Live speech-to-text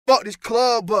fuck this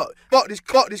club up. Fuck this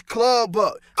club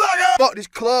up. Fuck this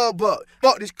club up.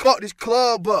 Fuck this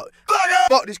club up.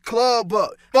 Fuck this club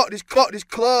up. Fuck this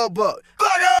club up.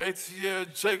 ATL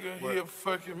Jacob, he a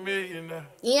fucking millionaire.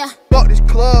 Yeah. Fuck this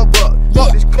club up.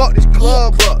 Fuck this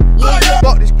club up.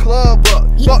 Fuck this club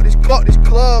up. Fuck this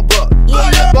club up.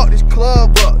 Fuck this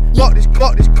club up.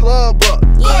 Fuck this club up.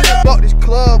 Fuck this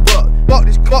club up. Fuck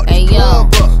this club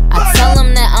up. I tell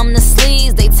them that I'm the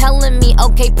sleaze, they telling me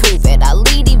okay prove it. I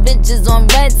lead these bitches on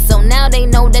red, so now they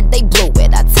know that they blew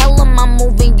it. I tell them I'm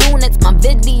moving units, my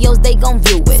videos they gon'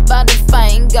 view it.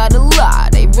 Spotify ain't gotta lie,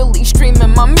 they really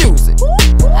streaming my music.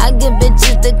 I give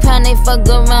bitches the crown, they fuck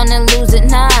around and lose it.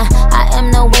 Nah, I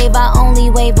am no wave, I only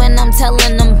wave when I'm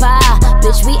telling them bye.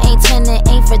 Bitch, we ain't twinning,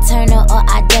 ain't fraternal or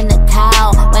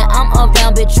identical. When I'm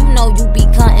around, bitch, you know you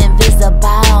become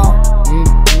invisible.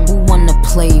 Who wanna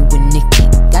play with Nicki?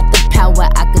 Got the power,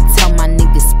 I could tell my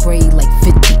niggas spray like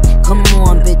 50. Come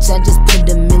on, bitch, I just put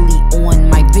a milli on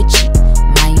my Richie.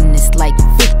 Mine is like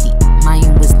 50,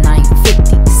 mine was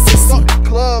 950. Sissy. Fuck this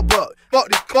club up. Fuck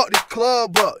this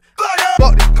club up.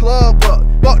 Fuck this club up.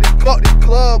 Fuck this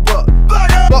club up.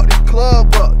 Fuck this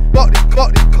club up. Fuck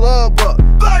this club up.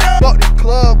 Fuck this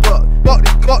club up.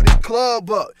 Fuck this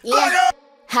club up. Yeah.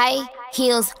 High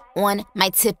heels on my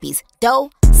tippies. Dough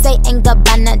say ain't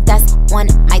Gabbana, that's on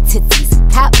my titties.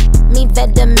 Cop me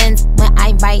vitamins when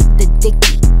I write the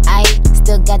dicky. I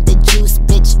still got the juice,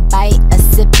 bitch, bite a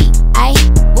sippy. I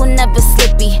will never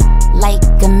slippy like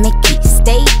a Mickey.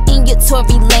 Stay in your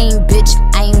Tory lane, bitch,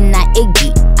 I'm not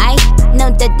Iggy. I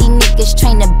know that these niggas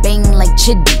tryna bang like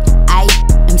Chitty. I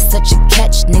am such a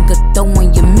catch, nigga,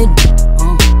 throwing your midi.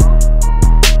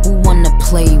 Who wanna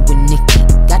play with Nicki?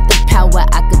 Got the power,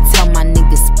 I could tell my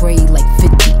niggas spray like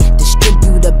 50.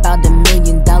 Distribute about $1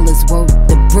 million worth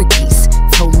of brickies.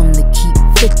 Told them to keep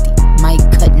 50, might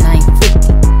cut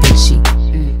 950. Bitchy,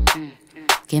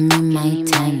 give me my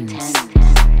times.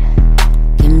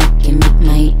 Give me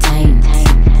my times.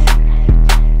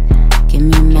 Give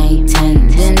me my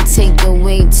times. Then take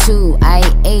away 2, I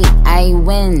 8, I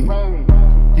win.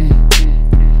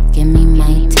 Give me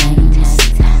my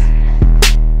times.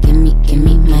 Give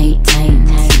me my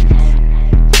times.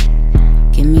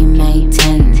 Give me my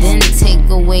 10. Then take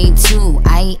away 2,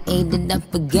 I ate it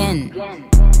up again.